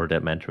 right? Or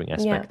that mentoring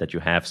aspect, that you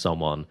have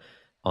someone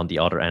on the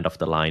other end of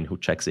the line who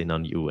checks in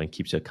on you and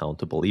keeps you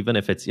accountable, even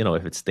if it's,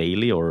 if it's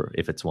daily or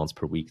if it's once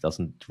per week,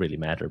 doesn't really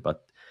matter.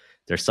 But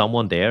there's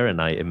someone there,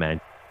 and I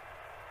imagine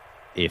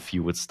if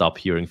you would stop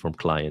hearing from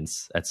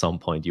clients, at some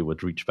point you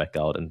would reach back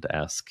out and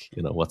ask,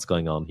 what's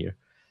going on here?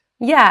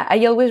 Yeah,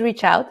 I always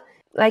reach out.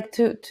 Like,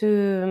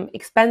 to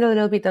expand a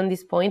little bit on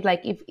this point,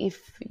 like,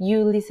 if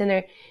you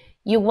listener,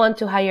 you want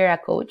to hire a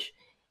coach,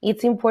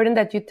 it's important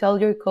that you tell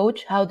your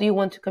coach, how do you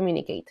want to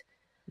communicate?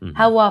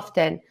 How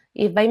often?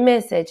 If by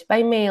message,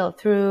 by mail,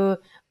 through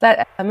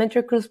a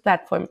MentorCruise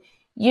platform,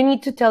 you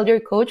need to tell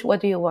your coach,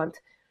 what do you want?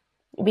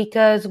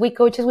 Because we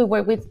coaches, we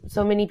work with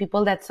so many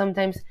people that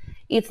sometimes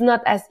it's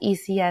not as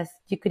easy as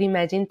you could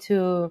imagine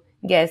to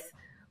guess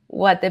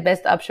what the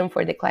best option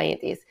for the client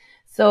is.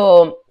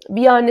 So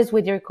be honest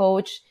with your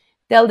coach.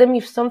 Tell them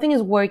if something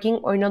is working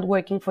or not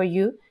working for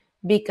you,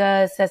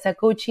 because as a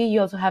coachee,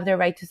 you also have the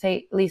right to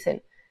say,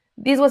 listen,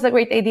 this was a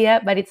great idea,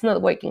 but it's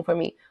not working for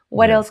me.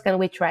 What else can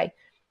we try?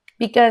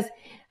 Because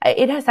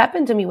it has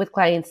happened to me with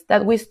clients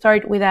that we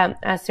start with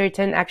a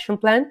certain action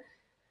plan.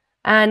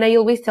 And I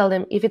always tell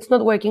them, if it's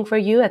not working for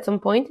you at some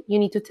point, you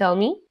need to tell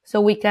me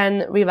so we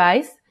can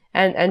revise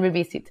and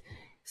revisit.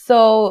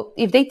 So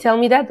if they tell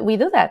me that, we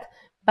do that.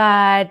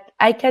 But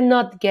I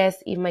cannot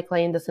guess if my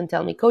client doesn't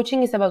tell me.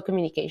 Coaching is about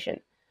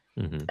communication.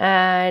 Mm-hmm.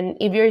 And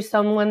if you're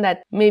someone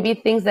that maybe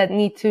thinks that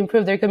need to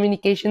improve their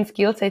communication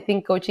skills, I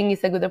think coaching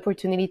is a good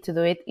opportunity to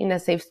do it in a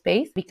safe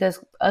space,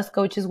 because us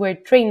coaches were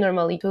trained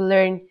normally to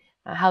learn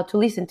how to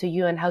listen to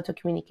you and how to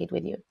communicate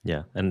with you.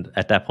 Yeah. And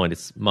at that point,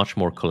 it's much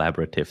more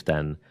collaborative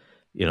than,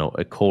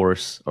 a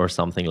course or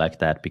something like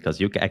that, because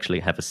you actually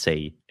have a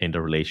say in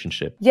the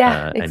relationship.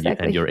 Yeah,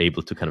 exactly. And you're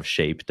able to kind of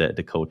shape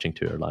the coaching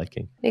to your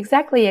liking.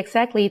 Exactly.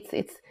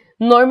 It's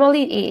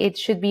normally it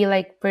should be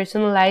like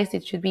personalized.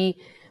 It should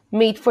be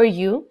made for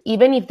you.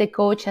 Even if the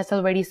coach has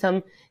already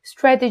some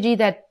strategy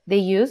that they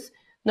use,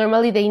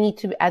 normally they need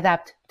to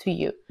adapt to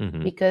you,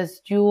 mm-hmm.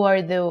 because you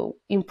are the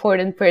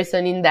important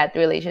person in that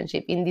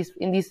relationship, in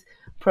this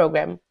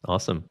program.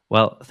 Awesome.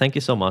 Well, thank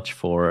you so much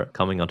for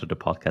coming onto the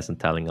podcast and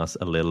telling us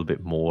a little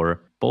bit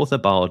more, both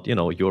about,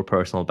 your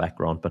personal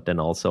background, but then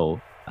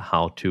also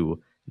how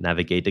to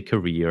navigate a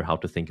career, how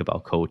to think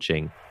about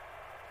coaching,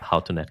 how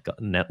to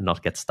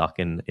not get stuck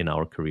in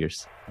our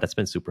careers. That's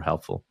been super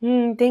helpful.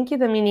 Thank you,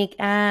 Dominique.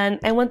 And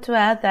I want to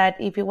add that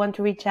if you want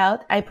to reach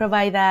out, I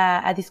provide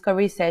a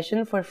discovery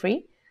session for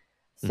free.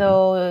 So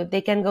mm-hmm.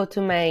 they can go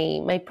to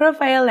my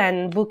profile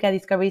and book a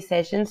discovery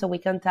session so we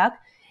can talk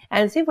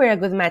and see if we're a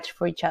good match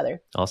for each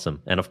other.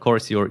 Awesome. And of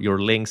course,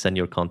 your links and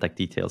your contact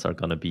details are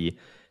going to be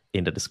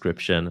in the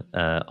description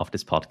of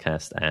this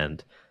podcast.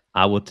 And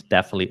I would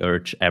definitely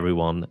urge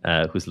everyone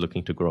who's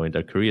looking to grow in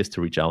their careers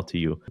to reach out to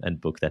you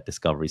and book that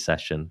discovery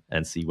session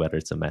and see whether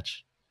it's a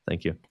match.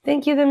 Thank you.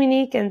 Thank you,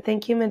 Dominique. And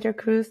thank you,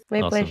 MentorCruise.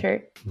 My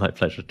pleasure. My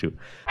pleasure too.